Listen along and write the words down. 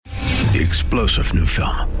The explosive new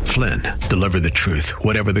film, Flynn, deliver the truth,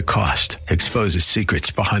 whatever the cost, exposes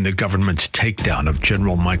secrets behind the government's takedown of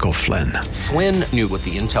General Michael Flynn. Flynn knew what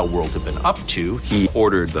the intel world had been up to. He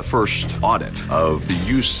ordered the first audit of the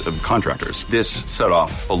use of contractors. This set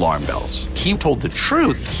off alarm bells. He told the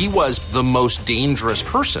truth. He was the most dangerous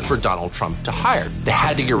person for Donald Trump to hire. They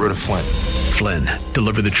had to get rid of Flynn. Flynn,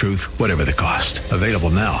 deliver the truth, whatever the cost. Available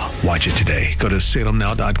now. Watch it today. Go to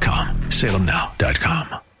salemnow.com.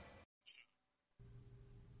 salemnow.com.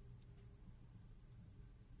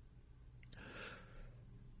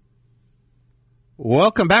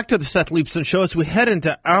 Welcome back to the Seth Leibsohn Show. As we head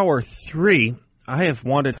into hour 3, I have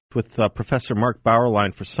wanted with Professor Mark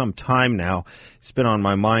Bauerlein for some time now. It's been on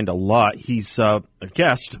my mind a lot. He's a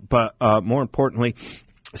guest, but more importantly,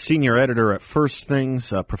 senior editor at First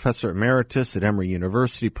Things, professor emeritus at Emory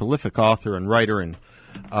University, prolific author and writer, and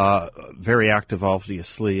very active,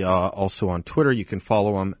 obviously, also on Twitter. You can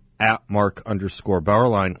follow him at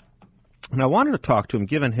Mark_Bauerlein. And I wanted to talk to him,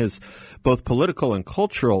 given his both political and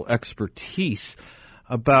cultural expertise,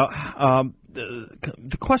 about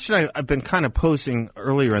the question I've been kind of posing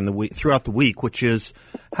earlier in the week, throughout the week, which is,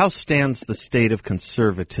 how stands the state of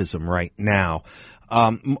conservatism right now?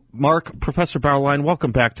 Mark, Professor Bauerlein,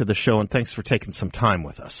 welcome back to the show, and thanks for taking some time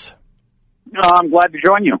with us. I'm glad to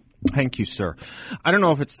join you. Thank you, sir. I don't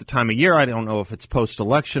know if it's the time of year. I don't know if it's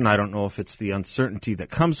post-election. I don't know if it's the uncertainty that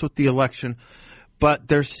comes with the election. But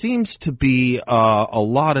there seems to be a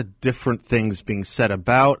lot of different things being said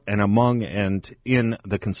about and among and in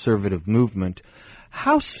the conservative movement.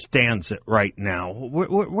 How stands it right now?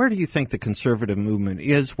 Where do you think the conservative movement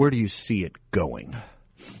is? Where do you see it going?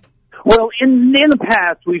 Well, in the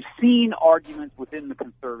past, we've seen arguments within the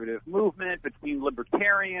conservative movement between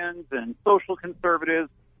libertarians and social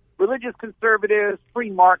conservatives, religious conservatives,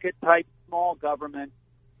 free market type, small government,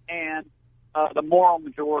 and the moral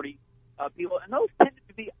majority people. And those tended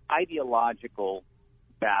to be ideological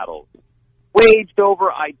battles waged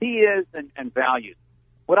over ideas and values.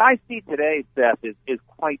 What I see today, Seth, is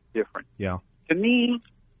quite different. Yeah. To me,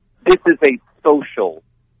 this is a social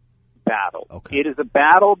battle. Okay. It is a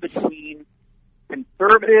battle between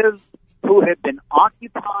conservatives who have been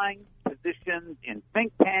occupying positions in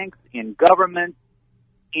think tanks, in government,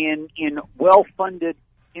 in well-funded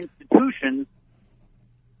institutions,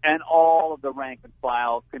 and all of the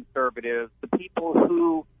rank-and-file conservatives, the people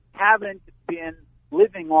who haven't been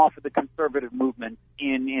living off of the conservative movement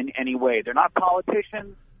in any way. They're not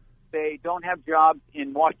politicians. They don't have jobs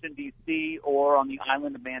in Washington, D.C. or on the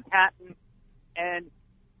island of Manhattan. And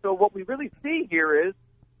so what we really see here is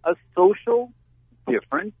a social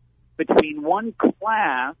difference between one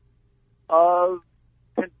class of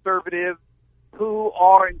conservatives who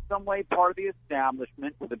are in some way part of the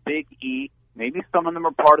establishment, the big E. Maybe some of them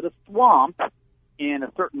are part of the swamp in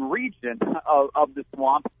a certain region of the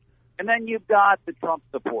swamp. And then you've got the Trump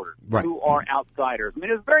supporters, right, who are outsiders. I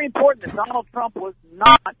mean, it's very important that Donald Trump was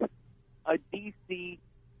not a D.C.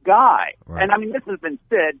 guy. Right. And, I mean, this has been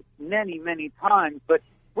said many, many times, but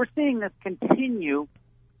we're seeing this continue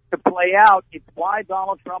to play out. It's why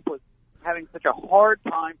Donald Trump was having such a hard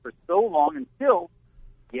time for so long and still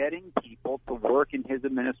getting people to work in his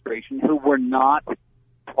administration who were not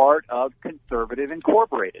part of Conservative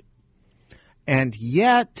Incorporated. And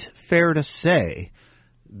yet, fair to say,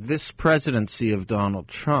 this presidency of Donald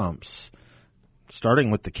Trump's, starting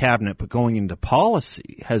with the cabinet but going into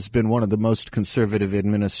policy, has been one of the most conservative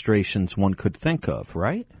administrations one could think of,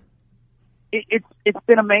 right? It's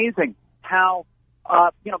been amazing how,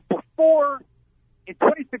 before, in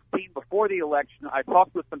 2016, before the election, I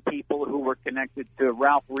talked with some people who were connected to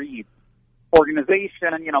Ralph Reed's organization,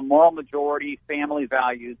 moral majority, family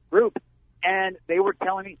values group, and they were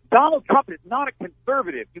telling me, Donald Trump is not a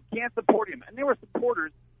conservative. You can't support him. And they were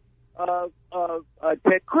supporters of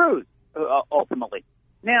Ted Cruz, ultimately.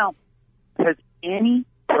 Now, has any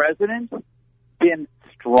president been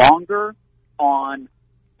stronger on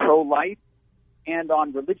pro-life and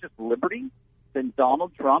on religious liberty than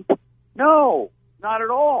Donald Trump? No, not at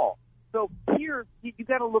all. So here, you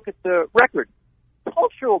got to look at the record.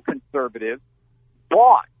 Cultural conservatives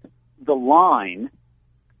bought the line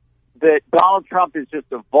that Donald Trump is just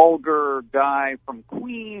a vulgar guy from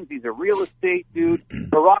Queens. He's a real estate dude.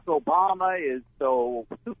 Barack Obama is so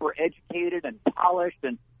super educated and polished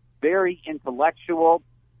and very intellectual.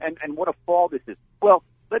 And what a fall this is. Well,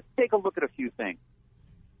 let's take a look at a few things.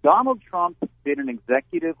 Donald Trump did an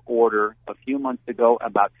executive order a few months ago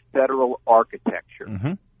about federal architecture.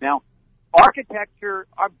 Mm-hmm. Now, architecture,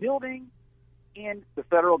 our building in the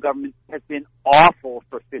federal government has been awful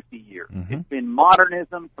for 50 years. Mm-hmm. It's been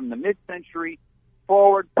modernism from the mid-century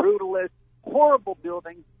forward, brutalist, horrible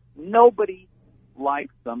buildings. Nobody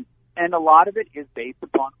likes them. And a lot of it is based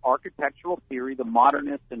upon architectural theory, the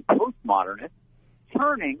modernists and postmodernists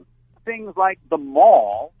turning things like the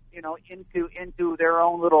mall, into their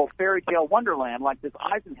own little fairy tale wonderland, like this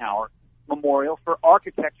Eisenhower Memorial for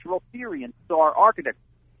architectural theory and star architects.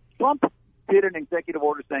 Trump did an executive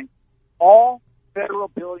order saying all federal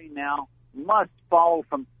building now must follow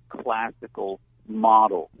from classical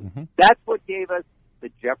models. Mm-hmm. That's what gave us the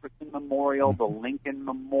Jefferson Memorial, the Lincoln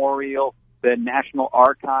Memorial, the National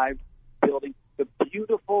Archives building, the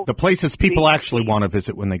beautiful... The places people actually want to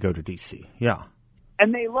visit when they go to D.C., yeah.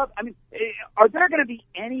 And they love... I mean, are there going to be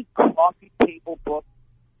any coffee table books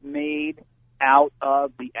made out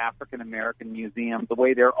of the African American Museum the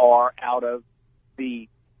way there are out of the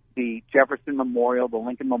Jefferson Memorial, the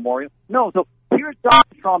Lincoln Memorial? No, so here's Donald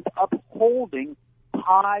Trump upholding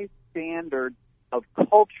high standards of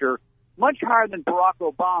culture, much higher than Barack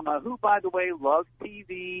Obama, who, by the way, loves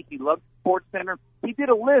TV. He loves SportsCenter. He did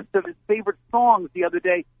a list of his favorite songs the other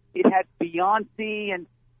day. It had Beyonce and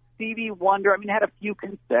Stevie Wonder. I mean, it had a few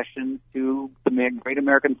concessions to the Great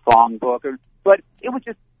American Songbook, but it was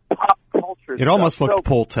just pop culture. It almost looked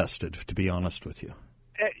poll tested, to be honest with you.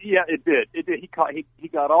 Yeah, it did. It did. He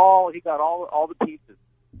got all the pieces.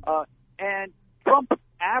 And Trump,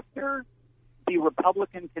 after the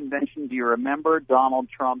Republican convention, do you remember Donald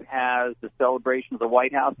Trump has the celebration of the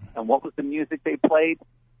White House, and what was the music they played?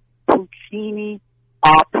 Puccini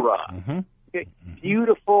opera. Mm-hmm. Okay,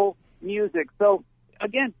 beautiful music. So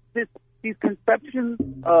again, these conceptions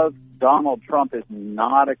of Donald Trump as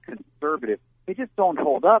not a conservative, they just don't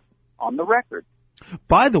hold up on the record.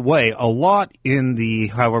 By the way, a lot in the,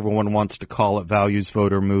 however one wants to call it, values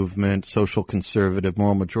voter movement, social conservative,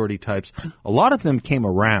 moral majority types, a lot of them came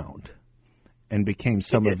around and became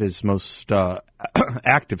some of his most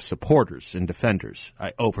active supporters and defenders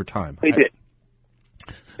over time. They did.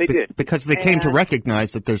 They did. Because they came to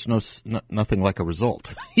recognize that there's nothing like a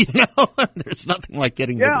result. There's nothing like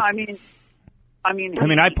getting the result. I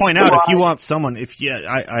mean, I point out, if you want someone,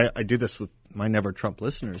 I do this with my Never Trump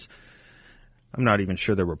listeners. I'm not even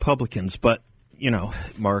sure they're Republicans, but,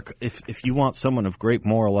 Mark, if you want someone of great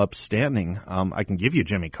moral upstanding, I can give you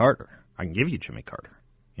Jimmy Carter.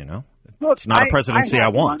 Look, it's not a presidency I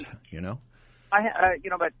want, about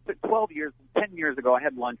 10 years ago, I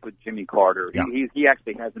had lunch with Jimmy Carter. Yeah. He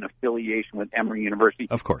actually has an affiliation with Emory University.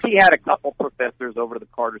 Of course. He had a couple professors over to the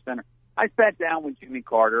Carter Center. I sat down with Jimmy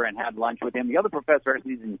Carter and had lunch with him. The other professor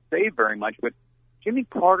actually didn't say very much, but Jimmy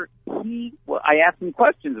Carter, I asked him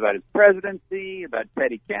questions about his presidency, about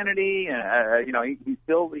Teddy Kennedy, and he's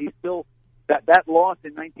still that loss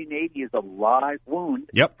in 1980 is a live wound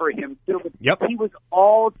for him too. Yep. He was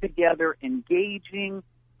altogether engaging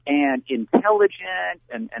and intelligent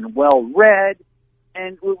and well read,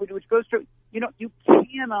 and which goes to you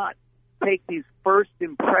cannot take these first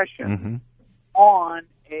impressions on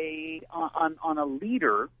a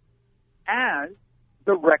leader as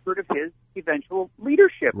the record of his eventual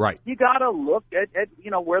leadership. Right. You got to look at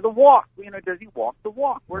where the walk. Does he walk the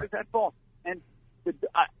walk? Where does that fall? And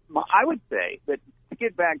I would say that to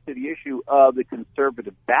get back to the issue of the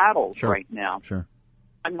conservative battles right now. Sure.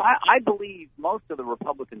 I believe most of the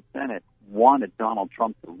Republican Senate wanted Donald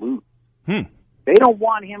Trump to lose. They don't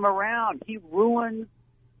want him around. He ruins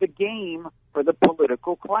the game for the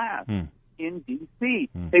political class in D.C.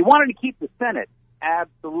 They wanted to keep the Senate,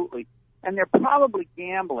 absolutely. And they're probably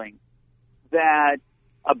gambling that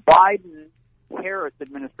a Biden-Harris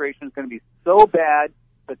administration is going to be so bad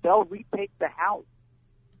that they'll retake the House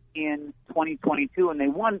in 2022. And they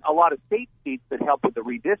won a lot of state seats that help with the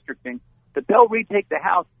redistricting, that they'll retake the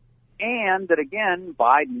House, and that, again,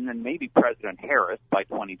 Biden and maybe President Harris by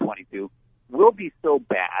 2022 will be so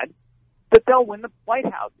bad that they'll win the White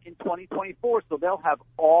House in 2024. So they'll have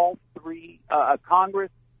all three,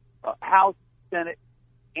 Congress, House, Senate,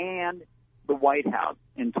 and the White House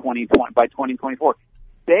in 2020 by 2024.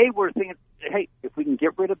 They were thinking, hey, if we can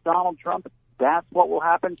get rid of Donald Trump, that's what will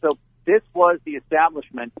happen. So this was the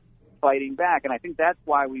establishment fighting back, and I think that's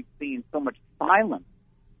why we've seen so much silence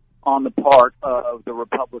on the part of the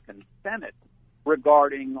Republican Senate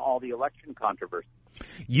regarding all the election controversy.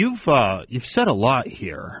 You've said a lot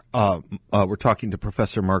here. We're talking to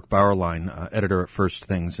Professor Mark Bauerlein, editor at First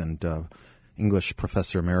Things and English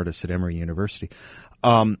professor emeritus at Emory University,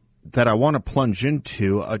 that I want to plunge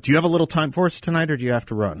into. Do you have a little time for us tonight, or do you have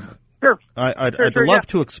to run? Sure. I'd love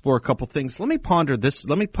to explore a couple things. Let me ponder this.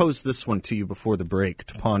 Let me pose this one to you before the break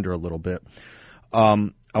to ponder a little bit.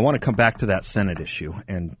 I want to come back to that Senate issue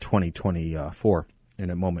in 2024 in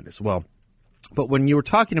a moment as well. But when you were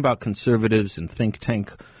talking about conservatives and think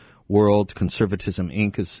tank world, Conservatism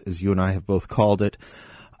Inc., as you and I have both called it,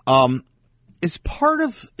 Is part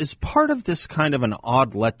of this kind of an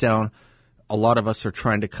odd letdown a lot of us are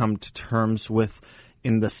trying to come to terms with,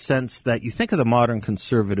 in the sense that you think of the modern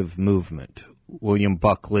conservative movement, William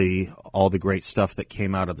Buckley, all the great stuff that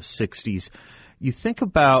came out of the 60s. You think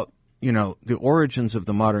about, the origins of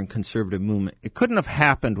the modern conservative movement. It couldn't have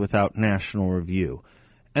happened without National Review.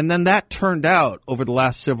 And then that turned out over the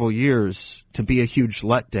last several years to be a huge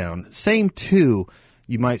letdown. Same too,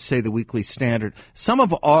 you might say, the Weekly Standard. Some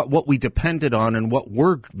of what we depended on and what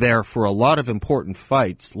were there for a lot of important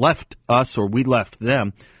fights left us, or we left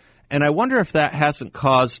them. And I wonder if that hasn't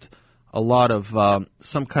caused a lot of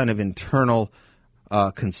some kind of internal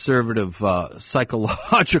conservative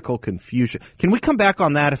psychological confusion. Can we come back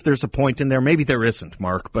on that if there's a point in there? Maybe there isn't,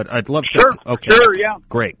 Mark, but I'd love to. Sure, okay. Sure, yeah.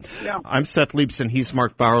 Great. Yeah. I'm Seth Leibson. He's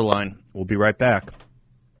Mark Bauerlein. We'll be right back.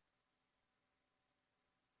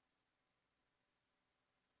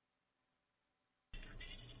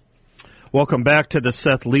 Welcome back to the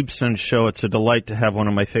Seth Leibson Show. It's a delight to have one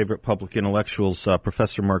of my favorite public intellectuals,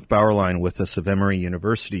 Professor Mark Bauerlein, with us of Emory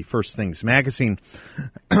University, First Things Magazine.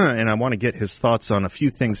 And I want to get his thoughts on a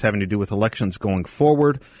few things having to do with elections going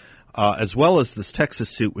forward, as well as this Texas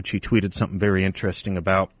suit, which he tweeted something very interesting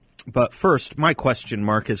about. But first, my question,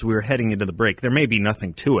 Mark, as we were heading into the break, there may be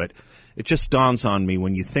nothing to it. It just dawns on me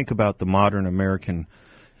when you think about the modern American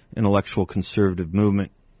intellectual conservative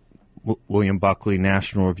movement, William Buckley,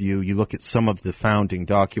 National Review. You look at some of the founding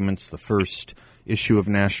documents, the first issue of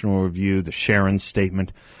National Review, the Sharon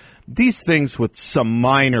Statement. These things with some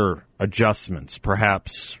minor adjustments,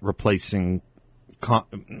 perhaps replacing,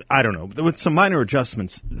 with some minor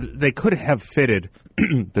adjustments, they could have fitted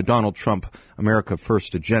the Donald Trump America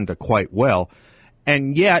First agenda quite well.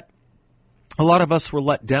 And yet, a lot of us were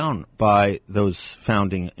let down by those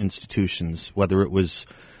founding institutions, whether it was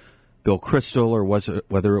Bill Kristol or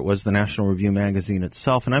whether it was the National Review magazine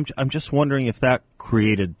itself. And I'm just wondering if that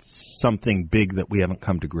created something big that we haven't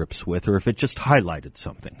come to grips with, or if it just highlighted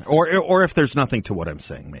something, or if there's nothing to what I'm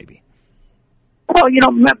saying, maybe. Well,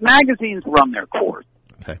 magazines run their course.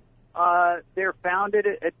 Okay. They're founded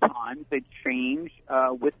at times. They change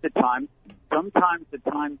with the times. Sometimes the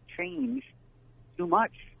times change too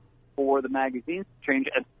much for the magazines to change,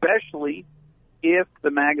 especially if the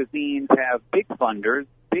magazines have big funders,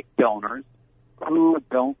 big donors who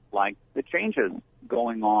don't like the changes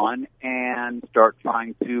going on and start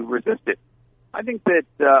trying to resist it. I think that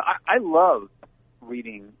I love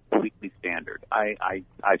reading the Weekly Standard. I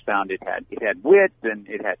found it had wit and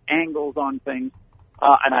it had angles on things,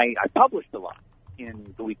 and I published a lot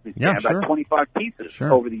in the Weekly Standard, about 25 pieces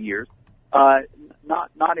over the years.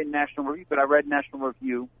 Not in National Review, but I read National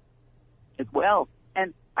Review as well.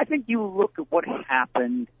 And I think you look at what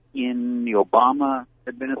happened in the Obama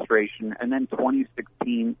administration, and then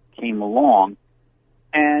 2016 came along,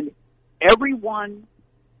 and everyone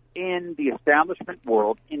in the establishment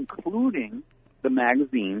world, including the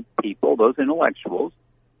magazine people, those intellectuals,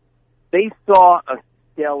 they saw a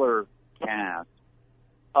stellar cast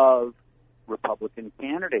of Republican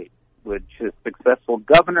candidates, which is successful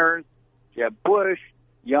governors, Jeb Bush,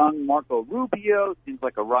 young Marco Rubio, seems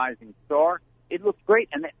like a rising star. It looked great,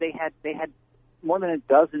 and they had more than a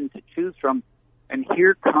dozen to choose from. And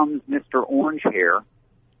here comes Mr. Orange Hair,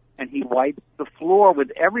 and he wipes the floor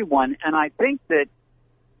with everyone. And I think that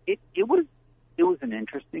it was an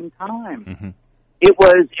interesting time. Mm-hmm. It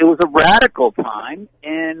was a radical time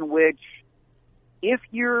in which, if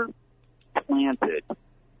you're planted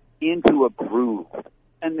into a groove,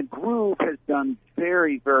 and the groove has done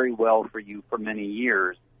very, very well for you for many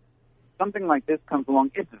years, something like this comes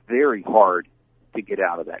along, it's very hard to get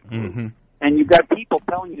out of that groove. Mm-hmm. And you've got people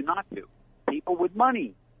telling you not to. People with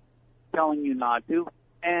money telling you not to.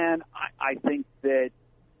 And I think that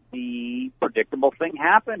the predictable thing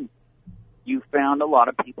happened. You found a lot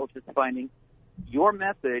of people just finding your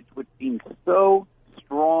message, which seemed so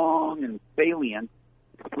strong and salient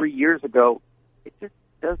 3 years ago, it just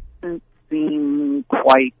doesn't seem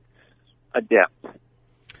quite adept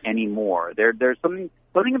anymore. There's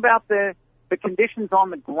something about the conditions on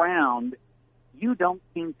the ground you don't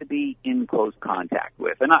seem to be in close contact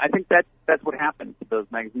with. And I think that's what happened to those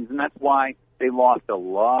magazines, and that's why they lost a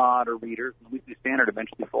lot of readers, and the Weekly Standard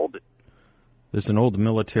eventually folded. There's an old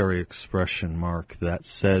military expression, Mark, that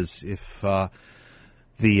says if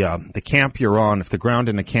the camp you're on, if the ground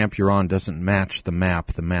in the camp you're on doesn't match the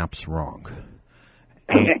map's wrong.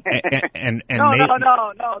 And No.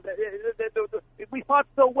 We fought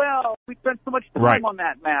so well. We spent so much time on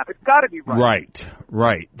that map. It's got to be right.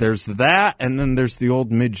 Right. There's that, and then there's the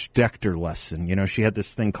old Midge Decter lesson. She had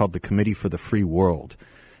this thing called the Committee for the Free World.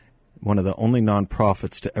 one of the only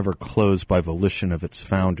nonprofits to ever close by volition of its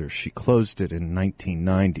founders. She closed it in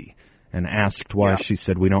 1990 and asked why. She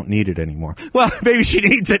said, we don't need it anymore. Well, maybe she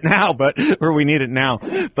needs it now, or we need it now.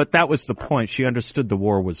 But that was the point. She understood the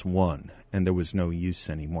war was won and there was no use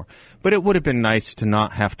anymore. But it would have been nice to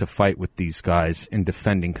not have to fight with these guys in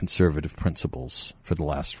defending conservative principles for the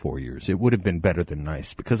last 4 years. It would have been better than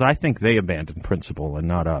nice, because I think they abandoned principle and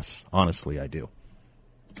not us. Honestly, I do.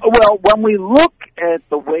 Well, when we look at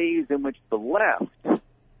the ways in which the left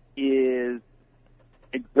is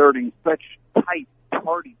exerting such tight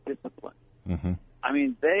party discipline, I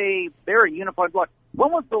mean, they're a unified bloc.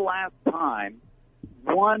 When was the last time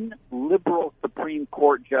one liberal Supreme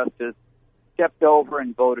Court justice stepped over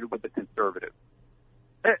and voted with the conservatives?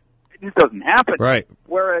 It just doesn't happen. Right.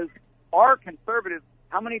 Whereas our conservatives,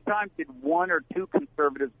 how many times did one or two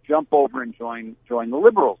conservatives jump over and join the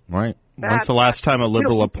liberals? Right. When's the last time a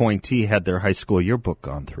liberal appointee had their high school yearbook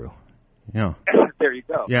gone through? Yeah. There you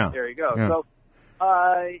go. Yeah. There you go. Yeah. So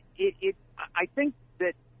I think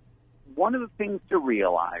that one of the things to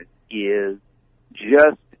realize is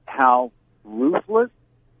just how ruthless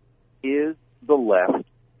is the left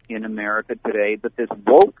in America today, that this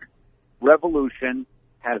woke revolution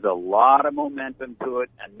has a lot of momentum to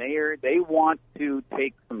it, and they want to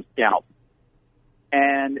take some scalps.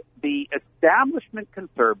 And the establishment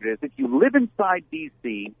conservatives, if you live inside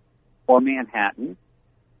D.C. or Manhattan,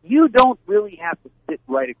 you don't really have to sit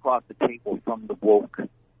right across the table from the woke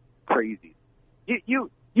crazies. You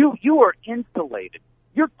are insulated.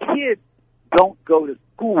 Your kids don't go to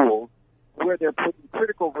schools where they're putting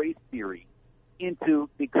critical race theory into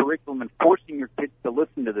the curriculum and forcing your kids to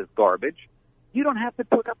listen to this garbage. You don't have to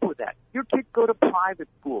put up with that. Your kids go to private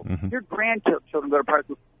schools. Your grandchildren go to private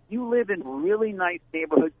schools. You live in really nice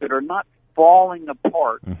neighborhoods that are not falling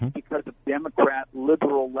apart because of Democrat,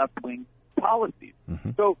 liberal, left-wing policies.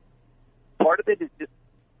 So part of it is just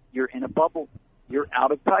you're in a bubble. You're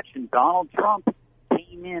out of touch. And Donald Trump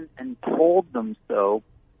came in and told them so,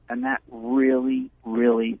 and that really,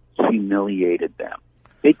 really humiliated them.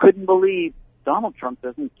 They couldn't believe Donald Trump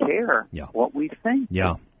doesn't care what we think.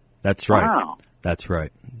 Yeah, that's right. Wow. That's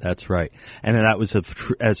right. That's right. And that was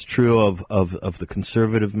as true of the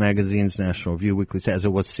conservative magazines, National Review, Weekly, as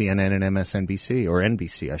it was CNN and MSNBC, or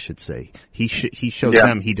NBC, I should say. He showed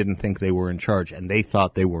them he didn't think they were in charge, and they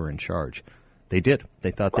thought they were in charge. They did.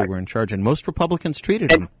 They thought they were in charge, and most Republicans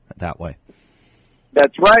treated him that way.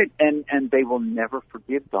 That's right, and they will never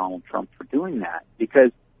forgive Donald Trump for doing that,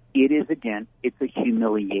 because it is, again, it's a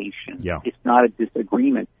humiliation. Yeah. It's not a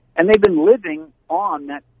disagreement. And they've been living on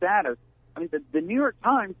that status. I mean, the New York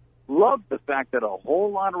Times loved the fact that a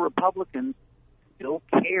whole lot of Republicans still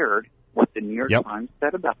cared what the New York Times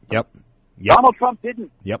said about them. Donald Trump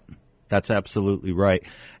didn't. Yep. That's absolutely right.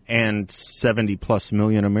 And 70-plus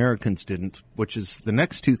million Americans didn't, which is the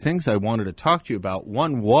next two things I wanted to talk to you about.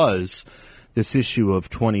 One was this issue of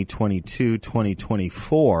 2022,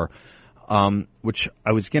 2024, which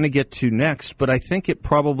I was going to get to next, but I think it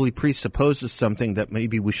probably presupposes something that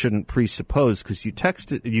maybe we shouldn't presuppose, because you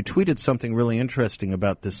tweeted something really interesting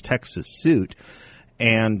about this Texas suit,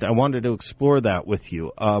 and I wanted to explore that with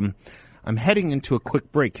you. I'm heading into a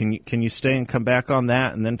quick break. Can you stay and come back on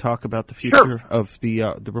that, and then talk about the future of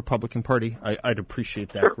the Republican Party? I'd appreciate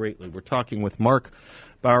that greatly. We're talking with Mark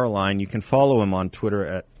Bauerlein. You can follow him on Twitter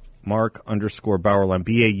at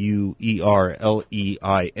Mark_Bauerlein,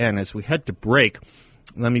 Bauerlein. As we head to break,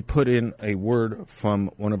 let me put in a word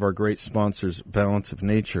from one of our great sponsors, Balance of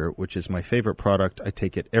Nature, which is my favorite product. I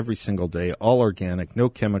take it every single day, all organic, no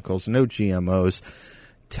chemicals, no GMOs,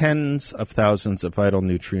 tens of thousands of vital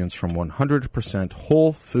nutrients from 100%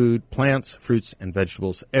 whole food, plants, fruits, and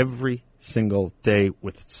vegetables every single day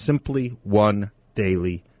with simply one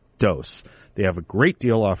daily dose. They have a great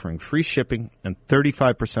deal offering free shipping and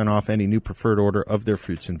 35% off any new preferred order of their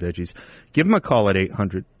fruits and veggies. Give them a call at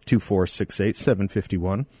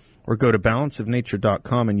 800-2468-751 or go to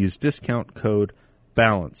balanceofnature.com and use discount code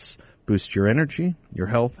BALANCE. Boost your energy, your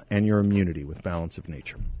health, and your immunity with Balance of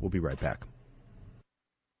Nature. We'll be right back.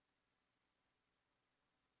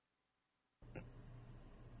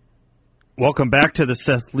 Welcome back to the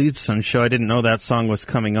Seth Leibsohn Show. I didn't know that song was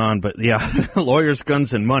coming on, but yeah, Lawyers,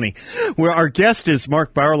 Guns, and Money. Where our guest is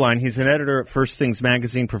Mark Bauerlein. He's an editor at First Things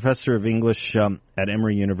Magazine, professor of English at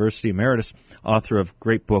Emory University, emeritus, author of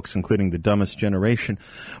great books, including The Dumbest Generation.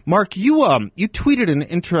 Mark, you tweeted an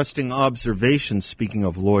interesting observation, speaking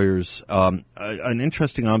of lawyers, an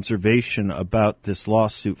interesting observation about this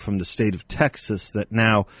lawsuit from the state of Texas that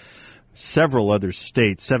now several other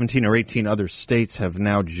states, 17 or 18 other states, have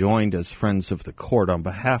now joined as friends of the court on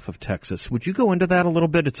behalf of Texas. Would you go into that a little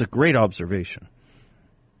bit? It's a great observation.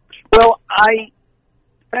 I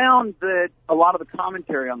found that a lot of the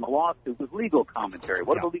commentary on the lawsuit was legal commentary.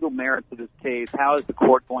 What are the legal merits of this case? How is the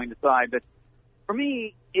court going to decide? But for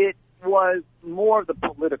me, it was more of the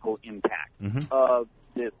political impact of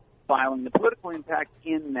this filing, the political impact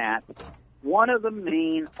in that one of the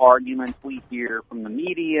main arguments we hear from the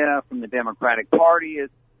media, from the Democratic Party, is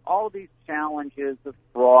all of these challenges of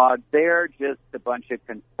fraud, they're just a bunch of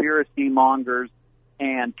conspiracy mongers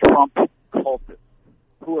and Trump cultists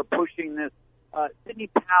who are pushing this. Sidney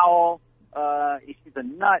Powell, she's a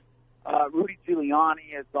nut. Rudy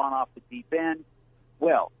Giuliani has gone off the deep end.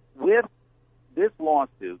 Well, with this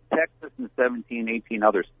lawsuit, Texas and 17, 18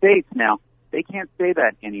 other states now, they can't say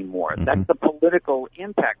that anymore. That's the political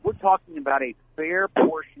impact. We're talking about a fair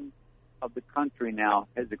portion of the country now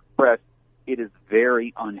has expressed it is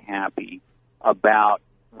very unhappy about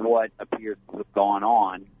what appears to have gone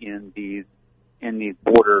on in these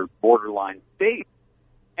borderline states.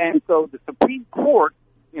 And so the Supreme Court,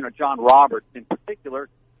 John Roberts in particular,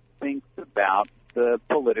 thinks about the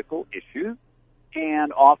political issues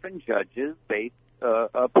and often judges based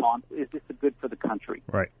upon, is this good for the country?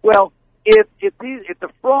 Right. Well, if the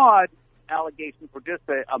fraud allegations were just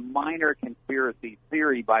a minor conspiracy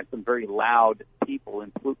theory by some very loud people,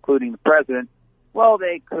 including the president, well,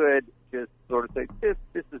 they could just sort of say, this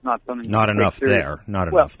is not something... Not enough there. Not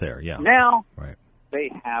enough there, yeah. Now, right.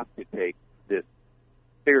 They have to take this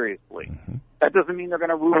seriously. That doesn't mean they're going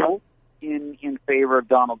to rule in favor of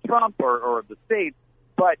Donald Trump or of the states,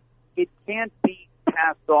 but it can't be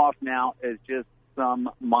passed off now as just some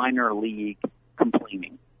minor league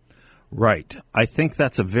complaining. Right. I think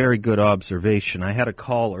that's a very good observation. I had a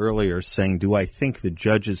call earlier saying, do I think the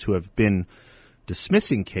judges who have been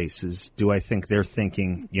dismissing cases, do I think they're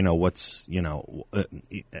thinking,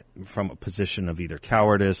 from a position of either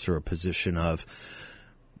cowardice or a position of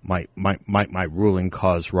might my ruling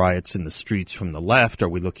cause riots in the streets from the left? Are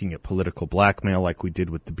we looking at political blackmail like we did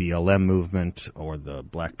with the BLM movement or the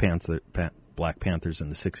Black Panthers in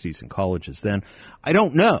the 60s in colleges then? I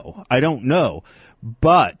don't know.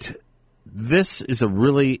 But this is a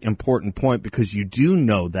really important point because you do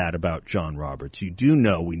know that about John Roberts. We do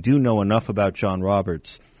know enough about John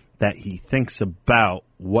Roberts that he thinks about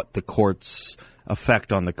what the court's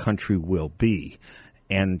effect on the country will be.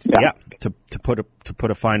 And to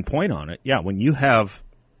put a fine point on it, when you have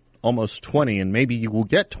almost 20, and maybe you will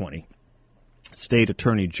get 20 state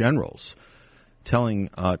attorney generals telling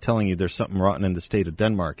you there's something rotten in the state of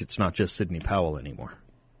Denmark, it's not just Sidney Powell anymore.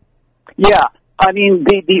 Yeah. I mean,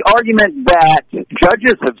 the argument that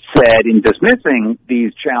judges have said in dismissing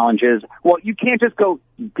these challenges, well, you can't just go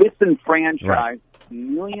disenfranchise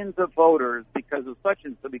millions of voters because of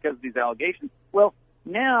because of these allegations. Well,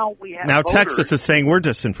 now we have voters. Texas is saying we're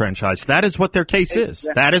disenfranchised. That is what their case is.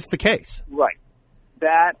 That is the case. Right.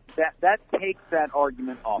 That takes that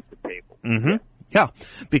argument off the table. Mm-hmm. Yeah,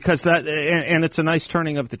 because that, and it's a nice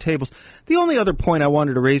turning of the tables. The only other point I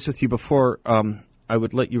wanted to raise with you before I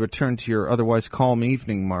would let you return to your otherwise calm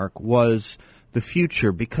evening, Mark, was the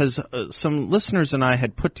future, because some listeners and I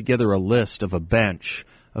had put together a list of a bench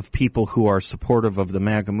of people who are supportive of the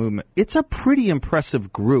MAGA movement. It's a pretty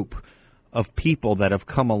impressive group of people that have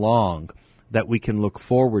come along that we can look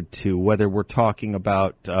forward to, whether we're talking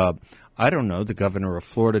about, the governor of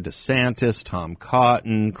Florida, DeSantis, Tom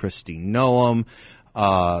Cotton, Kristi Noem,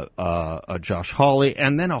 Josh Hawley,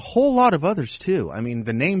 and then a whole lot of others, too. I mean,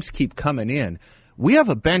 the names keep coming in. We have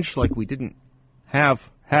a bench like we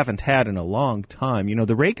haven't had in a long time.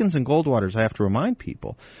 The Reagans and Goldwaters, I have to remind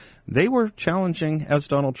people, they were challenging, as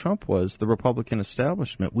Donald Trump was, the Republican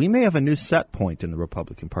establishment. We may have a new set point in the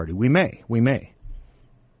Republican Party. We may.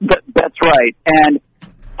 That's right. And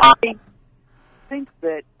I think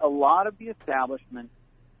that a lot of the establishment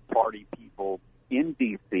party people in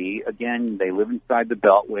D.C., again, they live inside the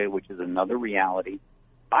Beltway, which is another reality.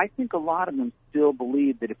 I think a lot of them still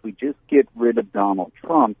believe that if we just get rid of Donald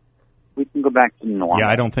Trump, we can go back to normal. Yeah,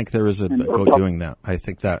 I don't think there is a go doing that. I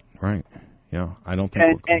think that, right. Yeah, I don't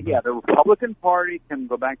think the Republican Party can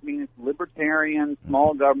go back to being a libertarian,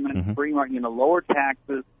 small government, free market, lower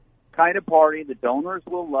taxes kind of party. The donors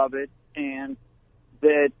will love it, and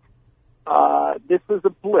that this is a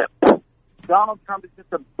blip. Donald Trump is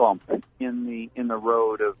just a bump in the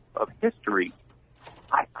road of history.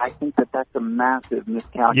 I think that's a massive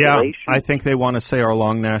miscalculation. Yeah, I think they want to say our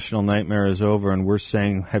long national nightmare is over, and we're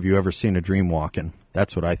saying, have you ever seen a dream walking?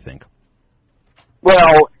 That's what I think.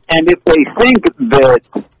 Well, and if they think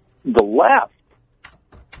that the left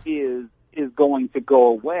is going to go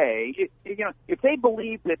away, if they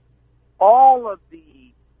believe that all of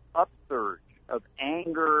the upsurge of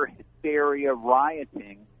anger, hysteria,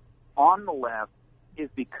 rioting on the left is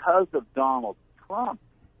because of Donald Trump.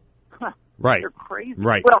 Right. They're crazy.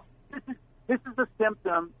 Right. Well, this is a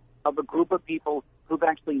symptom of a group of people who've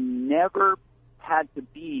actually never had to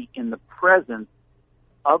be in the presence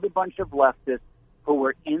of a bunch of leftists who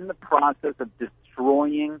were in the process of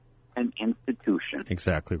destroying an institution.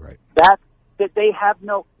 Exactly right. That they have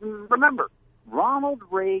no... Remember, Ronald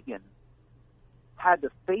Reagan had to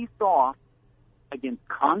face off against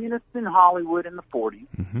communists in Hollywood in the 40s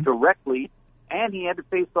directly, and he had to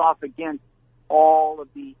face off against all of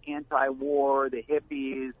the anti-war, the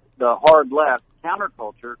hippies, the hard left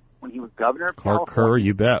counterculture when he was governor of Clark California. Kerr,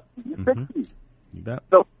 you bet. In the 60s. You bet.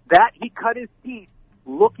 So that he cut his teeth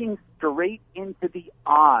looking straight into the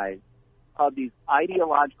eyes of these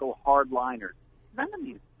ideological hardliners. None of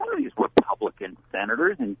these Republican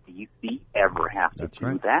senators in D.C. ever have to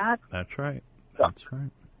do that. That's right. That's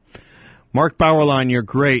right. Mark Bauerlein, you're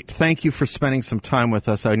great. Thank you for spending some time with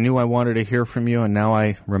us. I knew I wanted to hear from you, and now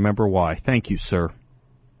I remember why. Thank you, sir.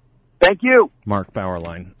 Thank you. Mark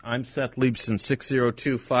Bauerlein. I'm Seth Leibson,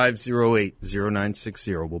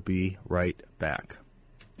 602-508-0960. We'll be right back.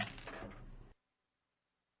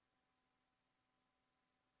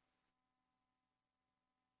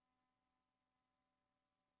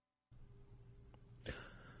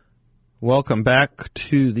 Welcome back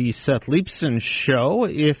to the Seth Leibson Show.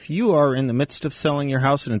 If you are in the midst of selling your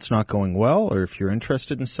house and it's not going well, or if you're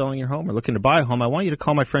interested in selling your home or looking to buy a home, I want you to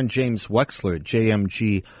call my friend James Wexler at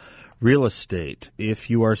JMG Real Estate.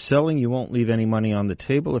 If you are selling, you won't leave any money on the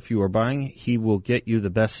table. If you are buying, he will get you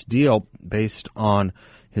the best deal based on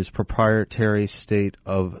his proprietary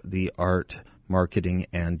state-of-the-art marketing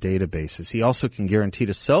and databases. He also can guarantee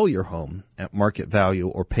to sell your home at market value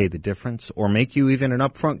or pay the difference, or make you even an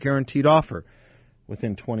upfront guaranteed offer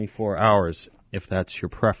within 24 hours if that's your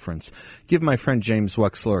preference. Give my friend James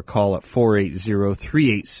Wexler a call at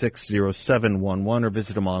 480-386-0711 or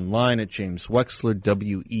visit him online at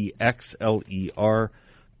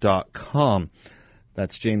jameswexler.com.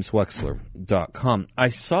 That's jameswexler.com. I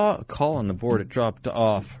saw a call on the board. It dropped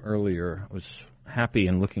off earlier. I was happy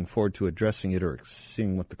and looking forward to addressing it or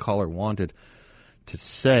seeing what the caller wanted to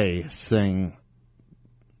say, saying,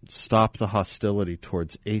 stop the hostility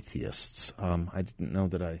towards atheists. I didn't know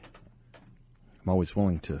that I'm always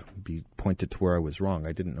willing to be pointed to where I was wrong.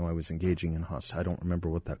 I didn't know I was engaging in hostility. I don't remember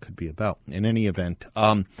what that could be about. In any event,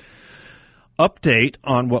 update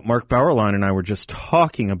on what Mark Bauerlein and I were just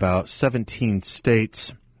talking about. 17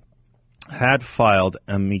 states had filed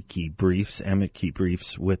amici briefs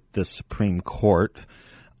with the Supreme Court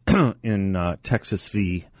in Texas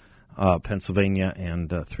v. Pennsylvania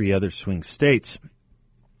and 3 other swing states,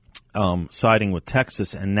 siding with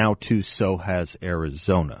Texas, and now too so has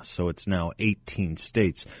Arizona. So it's now 18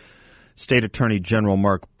 states. State Attorney General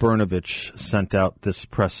Mark Brnovich sent out this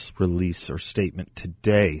press release or statement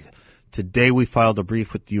today. Today we filed a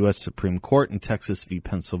brief with the U.S. Supreme Court in Texas v.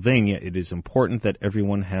 Pennsylvania. It is important that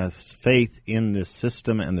everyone has faith in this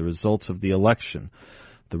system and the results of the election.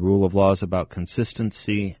 The rule of law is about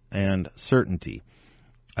consistency and certainty.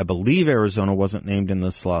 I believe Arizona wasn't named in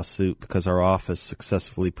this lawsuit because our office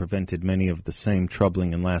successfully prevented many of the same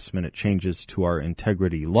troubling and last-minute changes to our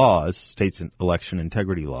integrity laws, states' election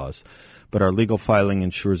integrity laws. But our legal filing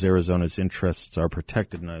ensures Arizona's interests are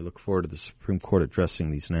protected, and I look forward to the Supreme Court addressing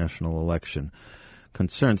these national election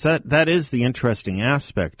concerns. That is the interesting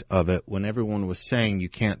aspect of it. When everyone was saying you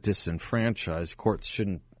can't disenfranchise, courts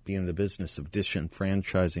shouldn't be in the business of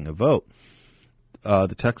disenfranchising a vote,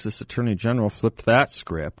 the Texas Attorney General flipped that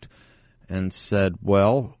script and said,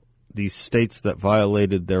 well, these states that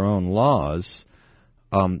violated their own laws,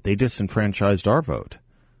 they disenfranchised our vote,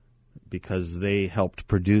 because they helped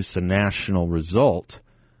produce a national result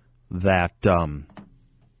that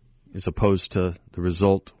is opposed to the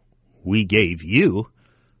result we gave you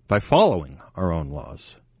by following our own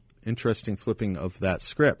laws. Interesting flipping of that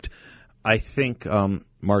script. I think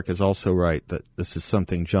Mark is also right that this is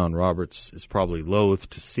something John Roberts is probably loath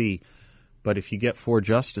to see, but if you get 4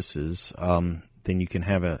 justices, then you can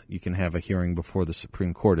have a hearing before the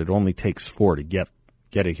Supreme Court. It only takes 4 to get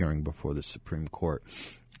a hearing before the Supreme Court.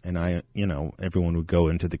 And everyone would go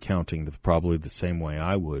into the counting probably the same way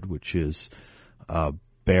I would, which is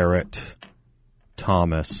Barrett,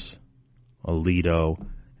 Thomas, Alito,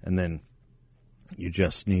 and then you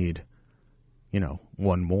just need,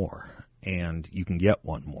 one more. And you can get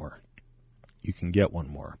one more.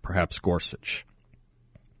 Perhaps Gorsuch.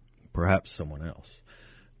 Perhaps someone else.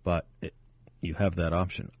 But you have that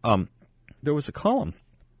option. There was a column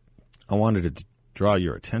I wanted to draw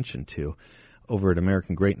your attention to over at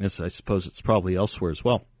American Greatness. I suppose it's probably elsewhere as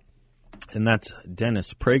well. And that's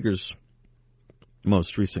Dennis Prager's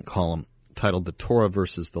most recent column titled The Torah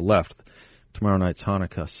versus the Left. Tomorrow night's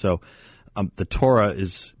Hanukkah. So the Torah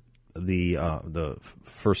is the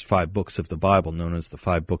first 5 books of the Bible, known as the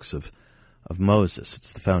 5 books of Moses.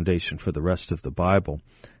 It's the foundation for the rest of the Bible.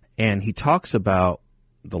 And he talks about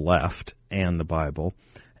the left and the Bible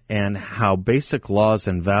and how basic laws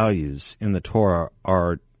and values in the Torah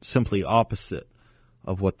are simply opposite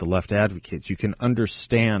of what the left advocates. You can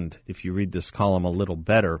understand, if you read this column a little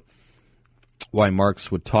better, why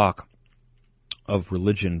Marx would talk of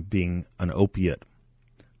religion being an opiate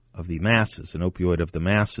of the masses, an opioid of the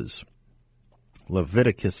masses.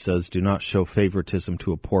 Leviticus says, do not show favoritism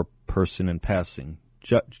to a poor person in passing.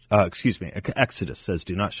 Exodus says,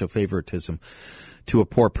 do not show favoritism to a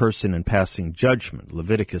poor person in passing judgment.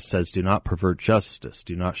 Leviticus says, do not pervert justice.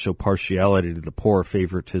 Do not show partiality to the poor or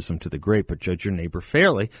favoritism to the great, but judge your neighbor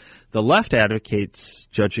fairly. The left advocates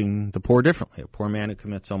judging the poor differently. A poor man who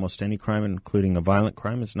commits almost any crime, including a violent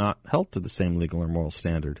crime, is not held to the same legal or moral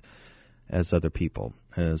standard as other people.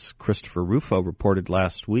 As Christopher Rufo reported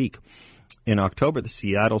last week, in October, the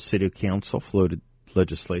Seattle City Council floated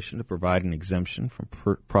legislation to provide an exemption from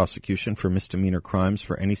prosecution for misdemeanor crimes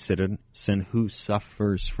for any citizen who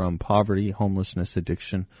suffers from poverty, homelessness,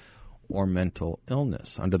 addiction, or mental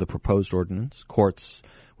illness. Under the proposed ordinance, courts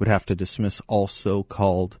would have to dismiss all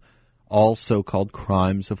so-called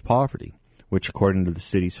crimes of poverty, which, according to the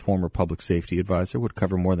city's former public safety advisor, would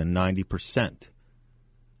cover more than 90%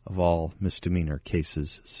 of all misdemeanor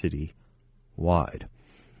cases city-wide.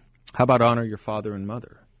 How about honor your father and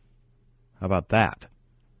mother? How about that?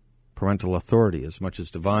 Parental authority, as much as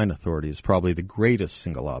divine authority, is probably the greatest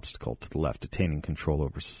single obstacle to the left attaining control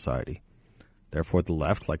over society. Therefore, the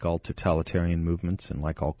left, like all totalitarian movements and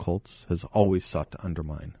like all cults, has always sought to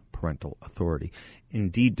undermine parental authority.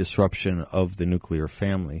 Indeed, disruption of the nuclear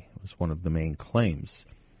family was one of the main claims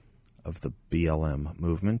of the BLM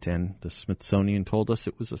movement, and the Smithsonian told us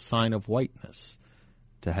it was a sign of whiteness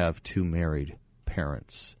to have 2 married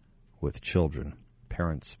parents with children.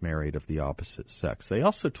 Parents married of the opposite sex. They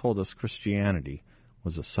also told us Christianity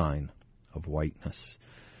was a sign of whiteness.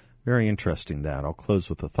 Very interesting that. I'll close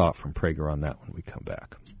with a thought from Prager on that when we come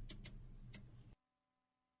back.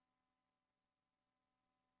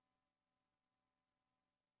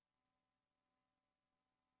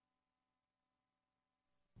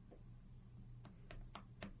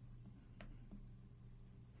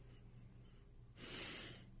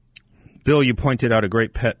 Bill, you pointed out a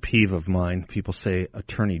great pet peeve of mine. People say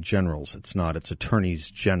attorney generals. It's not. It's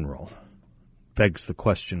attorneys general. Begs the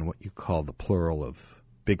question what you call the plural of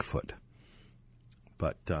Bigfoot.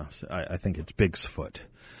 But I think it's Bigsfoot.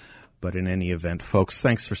 But in any event, folks,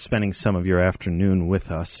 thanks for spending some of your afternoon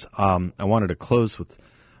with us. I wanted to close with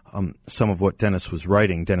some of what Dennis was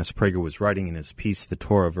writing. Dennis Prager was writing in his piece, The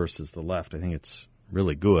Torah versus the Left. I think it's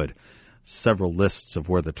really good. Several lists of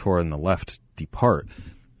where the Torah and the left depart.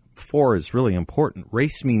 4 is really important.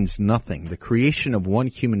 Race means nothing. The creation of one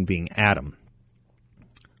human being, Adam,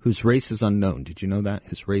 whose race is unknown. Did you know that?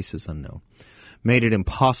 His race is unknown. Made it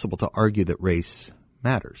impossible to argue that race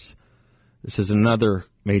matters. This is another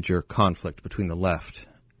major conflict between the left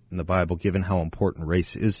and the Bible, given how important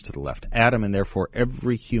race is to the left. Adam, and therefore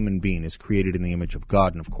every human being, is created in the image of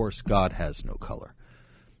God, and of course God has no color.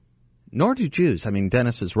 Nor do Jews. I mean,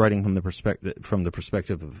 Dennis is writing from the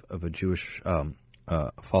perspective of a Jewish an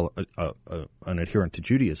adherent to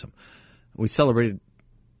Judaism. We celebrated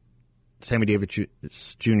Sammy Davis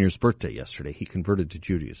Jr.'s birthday yesterday. He converted to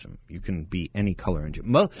Judaism. You can be any color in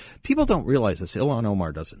Judaism. People don't realize this. Ilhan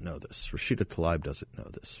Omar doesn't know this. Rashida Tlaib doesn't know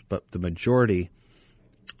this. But the majority,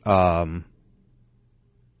 of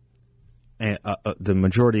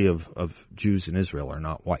Jews in Israel are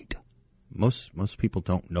not white. Most people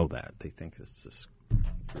don't know that. They think this is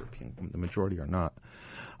European. The majority are not.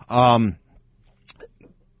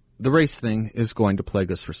 The race thing is going to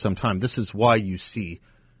plague us for some time. This is why you see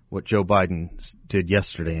what Joe Biden did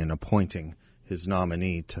yesterday in appointing his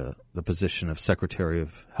nominee to the position of Secretary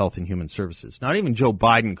of Health and Human Services. Not even Joe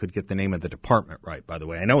Biden could get the name of the department right, by the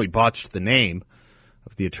way. I know he botched the name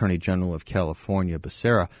of the Attorney General of California,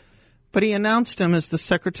 Becerra, but he announced him as the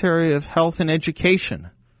Secretary of Health and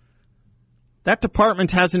Education. That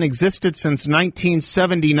department hasn't existed since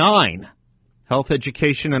 1979. Health,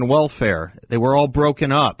 Education, and Welfare. They were all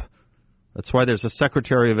broken up. That's why there's a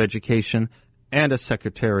Secretary of Education and a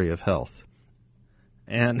Secretary of Health.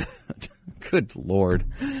 And, good Lord,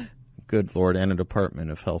 and a Department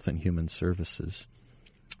of Health and Human Services.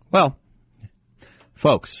 Well,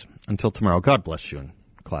 folks, until tomorrow, God bless you, and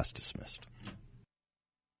class dismissed.